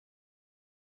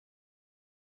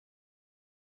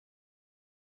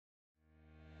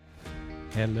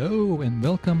Hello and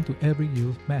welcome to Every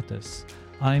Youth Matters.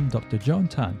 I'm Dr. John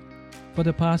Tan. For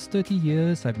the past 30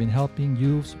 years, I've been helping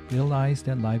youths realize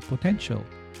their life potential.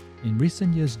 In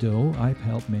recent years, though, I've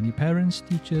helped many parents,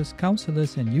 teachers,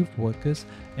 counselors, and youth workers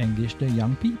engage their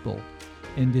young people.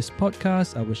 In this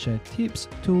podcast, I will share tips,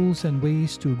 tools, and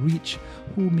ways to reach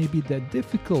who may be that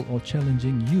difficult or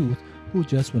challenging youth who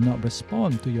just will not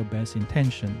respond to your best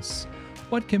intentions.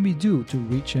 What can we do to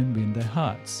reach and win their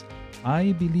hearts?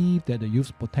 I believe that the youth's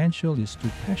potential is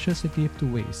too precious a gift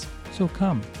to waste. So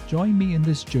come, join me in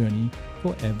this journey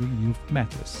for Every Youth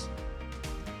Matters.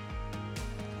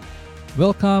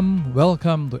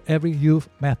 Welcome to Every Youth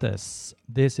Matters.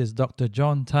 This is Dr.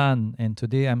 John Tan, and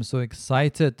today I'm so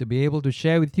excited to be able to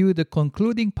share with you the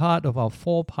concluding part of our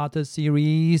four-parter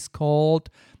series called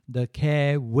The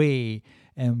Care Way.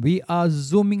 And we are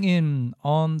zooming in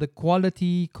on the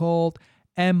quality called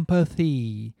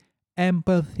empathy, and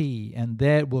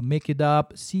that will make it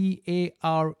up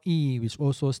C-A-R-E, which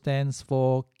also stands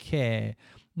for care.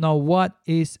 Now, what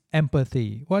is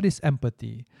empathy?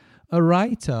 A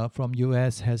writer from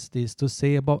US has this to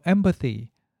say about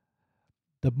empathy.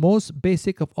 The most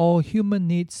basic of all human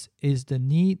needs is the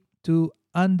need to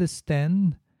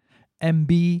understand and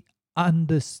be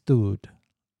understood.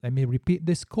 Let me repeat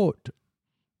this quote.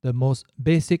 The most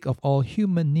basic of all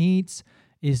human needs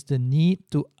is the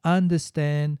need to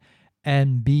understand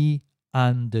and be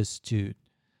understood.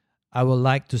 I would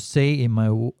like to say in my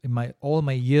all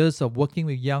my years of working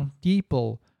with young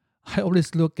people, I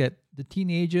always look at the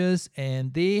teenagers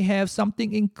and they have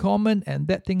something in common, and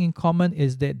that thing in common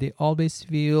is that they always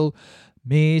feel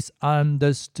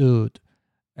misunderstood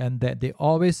and that they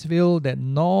always feel that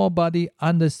nobody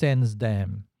understands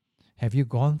them. Have you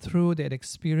gone through that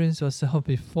experience yourself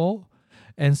before?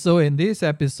 And so in this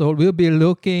episode, we'll be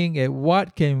looking at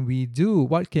what can we do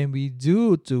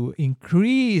to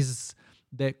increase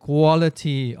that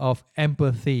quality of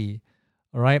empathy,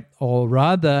 all right? Or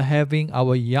rather, having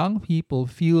our young people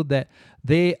feel that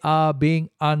they are being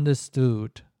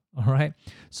understood, all right?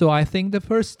 So I think the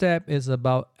first step is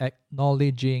about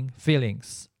acknowledging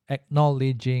feelings,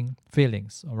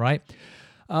 all right?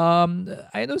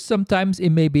 I know sometimes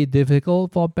it may be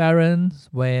difficult for parents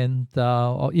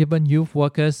or even youth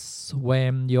workers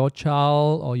when your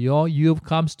child or your youth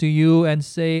comes to you and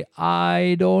say,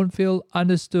 I don't feel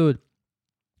understood.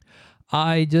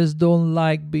 I just don't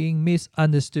like being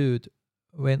misunderstood,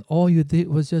 when all you did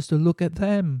was just to look at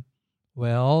them.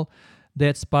 Well,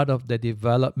 that's part of the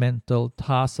developmental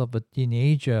task of a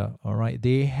teenager, all right?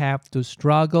 They have to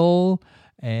struggle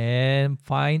and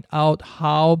find out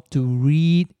how to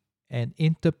read and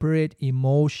interpret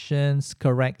emotions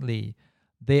correctly.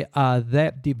 They are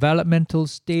that developmental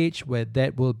stage where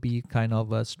that will be kind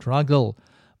of a struggle.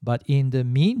 But in the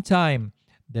meantime,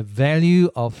 the value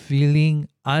of feeling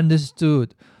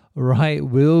understood, right,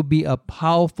 will be a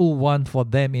powerful one for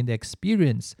them in the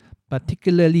experience,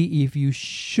 particularly if you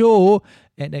show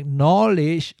and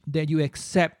acknowledge that you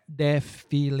accept their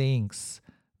feelings.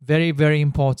 Very, very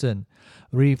important.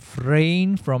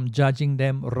 Refrain from judging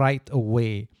them right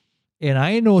away. And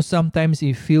I know sometimes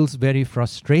it feels very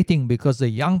frustrating because the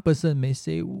young person may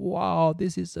say, wow,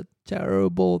 this is a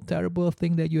terrible, terrible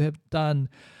thing that you have done.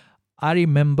 I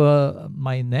remember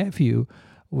my nephew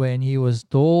when he was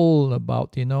told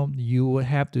about, you will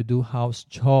have to do house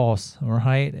chores,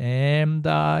 right? And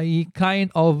he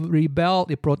kind of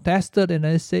rebelled, he protested, and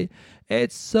I say,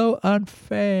 it's so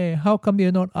unfair. How come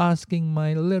you're not asking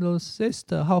my little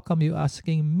sister? How come you're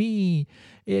asking me?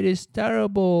 It is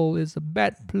terrible. It's a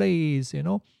bad place,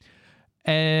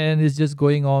 And he's just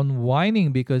going on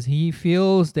whining because he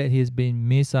feels that he's been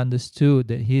misunderstood,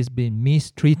 that he's been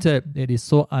mistreated, that is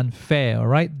so unfair, all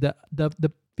right?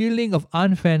 The feeling of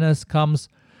unfairness comes,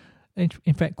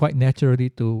 in fact, quite naturally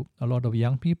to a lot of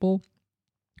young people.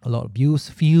 A lot of youth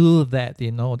feel that, the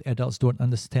adults don't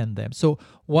understand them. So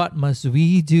what must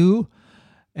we do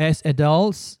as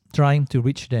adults trying to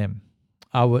reach them?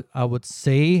 I would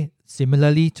say,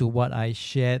 similarly to what I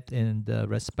shared in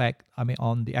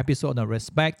on the episode on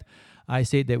respect, I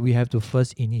said that we have to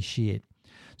first initiate.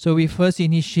 So we first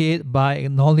initiate by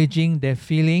acknowledging their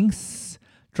feelings,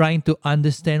 trying to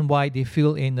understand why they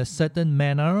feel in a certain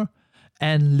manner,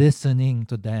 and listening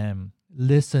to them,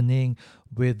 listening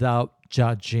without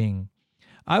judging.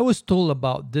 I was told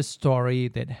about this story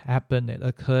that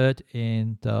occurred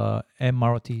in the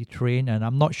MRT train, and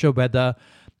I'm not sure whether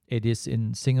it is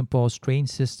in Singapore's train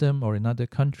system or in other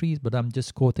countries, but I'm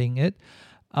just quoting it.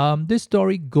 This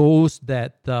story goes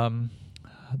that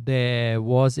there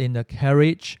was in a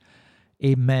carriage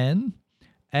a man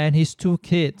and his two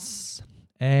kids.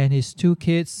 And his two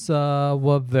kids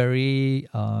were very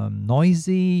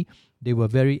noisy. They were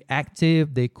very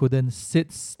active. They couldn't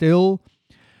sit still.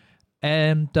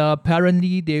 And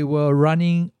apparently, they were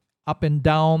running up and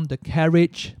down the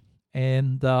carriage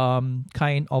and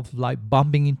kind of like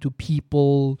bumping into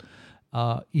people,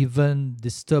 even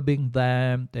disturbing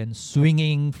them and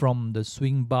swinging from the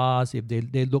swing bars if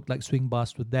they look like swing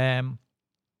bars to them,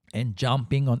 and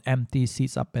jumping on empty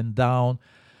seats up and down.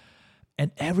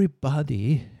 And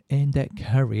everybody in that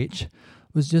carriage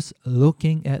was just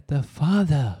looking at the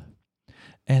father.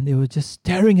 And they were just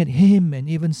staring at him. And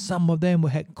even some of them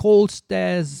had cold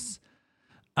stares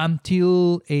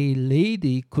until a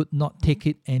lady could not take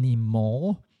it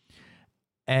anymore.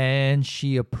 And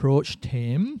she approached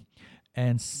him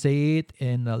and said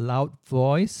in a loud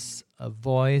voice, a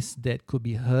voice that could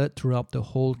be heard throughout the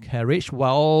whole carriage,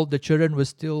 while the children were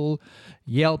still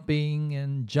yelping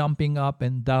and jumping up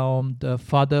and down. The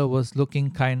father was looking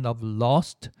kind of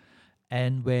lost.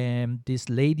 And when this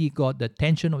lady got the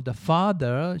attention of the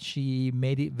father, she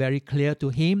made it very clear to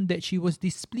him that she was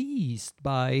displeased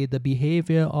by the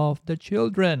behavior of the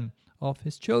children, of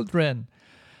his children.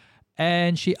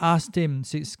 And she asked him,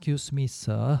 "Excuse me,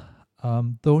 sir,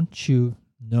 don't you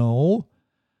know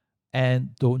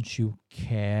and don't you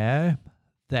care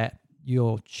that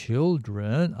your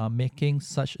children are making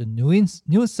such a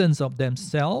nuisance of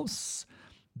themselves?"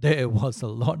 There was a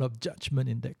lot of judgment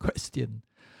in that question.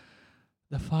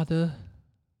 The father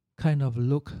kind of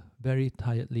looked very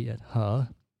tiredly at her,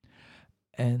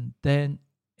 and then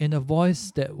in a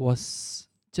voice that was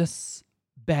just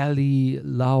barely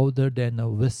louder than a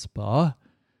whisper,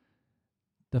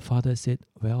 the father said,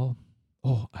 "Well,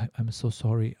 I'm so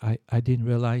sorry. I didn't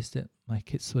realize that my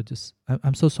kids were just,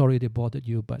 I'm so sorry they bothered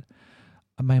you, but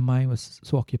my mind was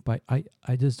so occupied.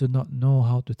 I just do not know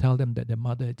how to tell them that their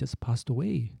mother had just passed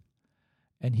away.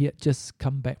 And he had just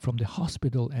come back from the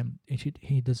hospital, and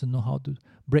he doesn't know how to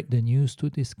break the news to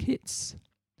these kids."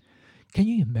 Can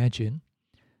you imagine?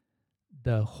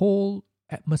 The whole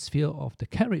atmosphere of the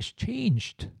carriage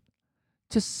changed.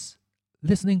 Just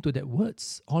listening to that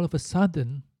words, all of a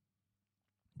sudden,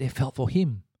 they felt for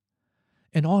him.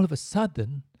 And all of a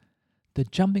sudden, the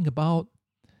jumping about,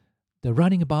 the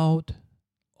running about,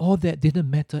 all that didn't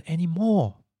matter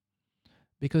anymore,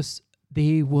 because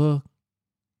they were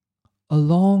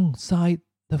alongside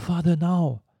the father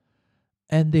now,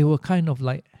 and they were kind of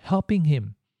like helping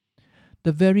him.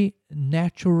 The very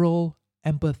natural,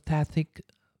 empathetic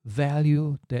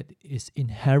value that is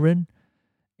inherent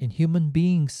in human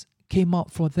beings came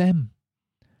out for them,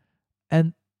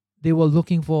 and they were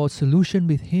looking for a solution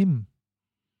with him.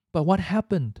 But what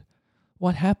happened?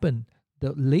 What happened?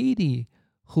 The lady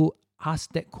who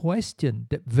asked that question,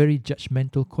 that very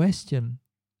judgmental question,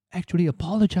 actually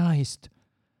apologized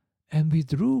and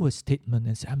withdrew a statement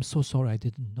and said, "I'm so sorry, I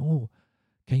didn't know.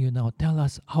 Can you now tell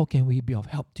us how can we be of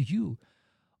help to you?"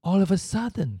 All of a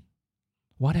sudden,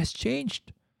 what has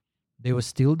changed? They were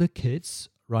still the kids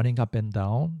running up and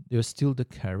down. They were still the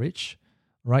carriage,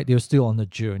 right? They were still on the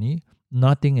journey.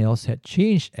 Nothing else had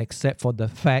changed except for the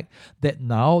fact that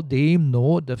now they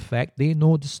know the fact, they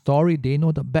know the story, they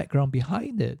know the background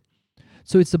behind it.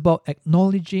 So it's about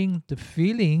acknowledging the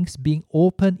feelings, being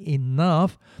open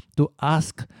enough to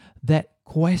ask that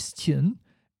question,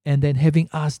 and then having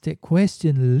asked that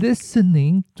question,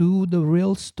 listening to the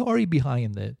real story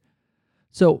behind it.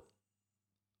 So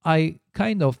I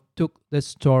kind of took the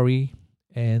story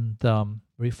and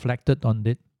reflected on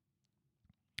it,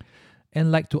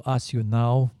 and like to ask you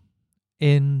now,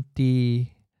 in the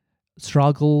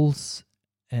struggles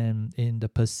and in the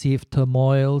perceived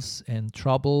turmoils and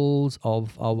troubles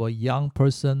of our young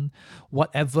person,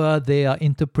 whatever they are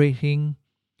interpreting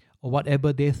or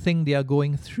whatever they think they are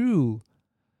going through,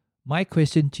 my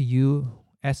question to you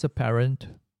as a parent,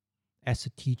 as a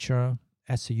teacher,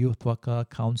 as a youth worker,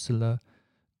 counselor,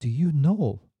 do you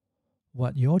know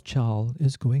what your child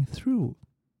is going through?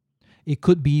 It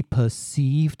could be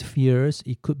perceived fears,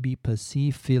 it could be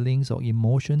perceived feelings or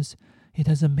emotions. It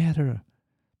doesn't matter.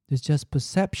 It's just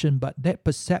perception, but that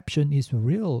perception is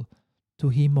real to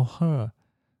him or her.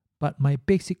 But my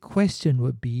basic question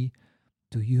would be,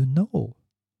 do you know?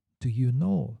 Do you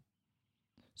know?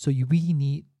 So we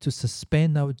need to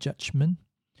suspend our judgment.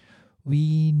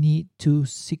 We need to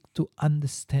seek to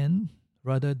understand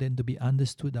rather than to be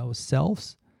understood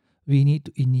ourselves. We need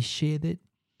to initiate it.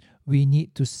 We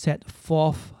need to set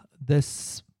forth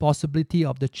this possibility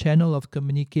of the channel of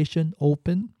communication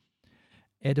open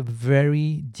at a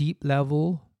very deep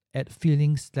level, at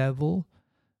feelings level,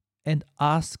 and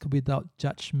ask without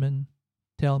judgment,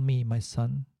 "Tell me, my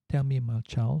son, tell me, my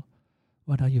child,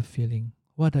 what are you feeling?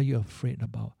 What are you afraid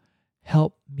about?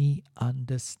 Help me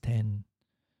understand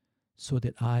so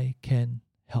that I can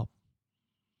help.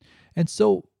 And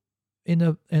so, in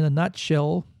a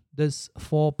nutshell, this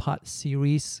 4-part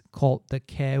series called The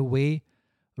Care Way,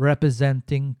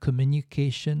 representing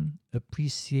communication,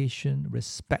 appreciation,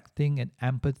 respecting, and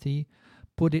empathy,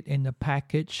 put it in a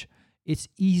package. It's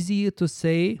easier to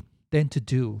say than to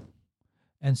do.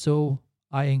 And so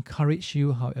I encourage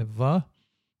you, however,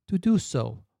 to do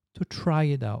so, to try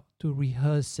it out, to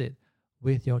rehearse it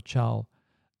with your child.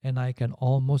 And I can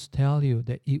almost tell you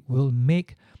that it will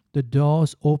make the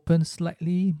doors open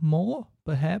slightly more,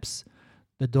 perhaps,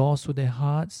 the doors to their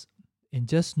hearts, in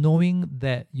just knowing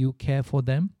that you care for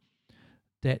them,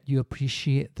 that you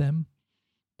appreciate them,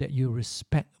 that you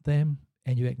respect them,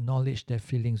 and you acknowledge their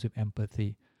feelings with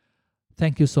empathy.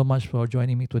 Thank you so much for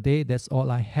joining me today. That's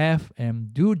all I have.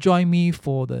 And do join me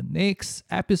for the next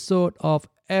episode of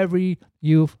Every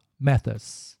Youth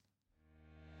Matters.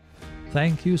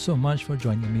 Thank you so much for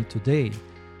joining me today.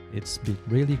 It's been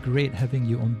really great having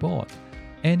you on board.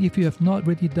 And if you have not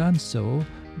already done so,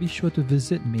 be sure to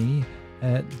visit me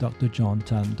at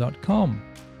drjohntan.com.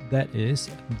 That is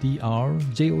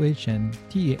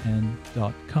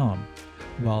drjohntan.com.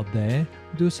 While there,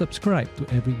 do subscribe to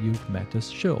Every Youth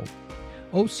Matters show.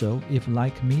 Also, if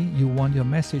like me, you want your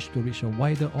message to reach a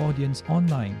wider audience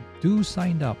online, do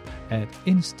sign up at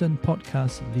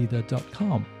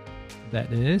instantpodcastleader.com.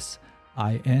 That is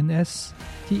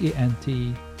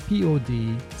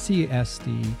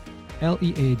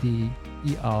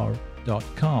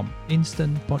instantpodcastleader.com.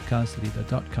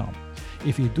 instantpodcastleader.com.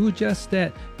 If you do just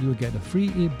that, you'll get a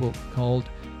free ebook called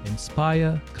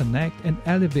Inspire, Connect, and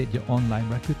Elevate Your Online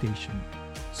Reputation.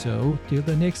 So, till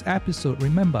the next episode,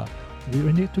 remember, we're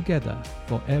in it together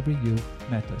for Every Youth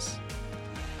Matters.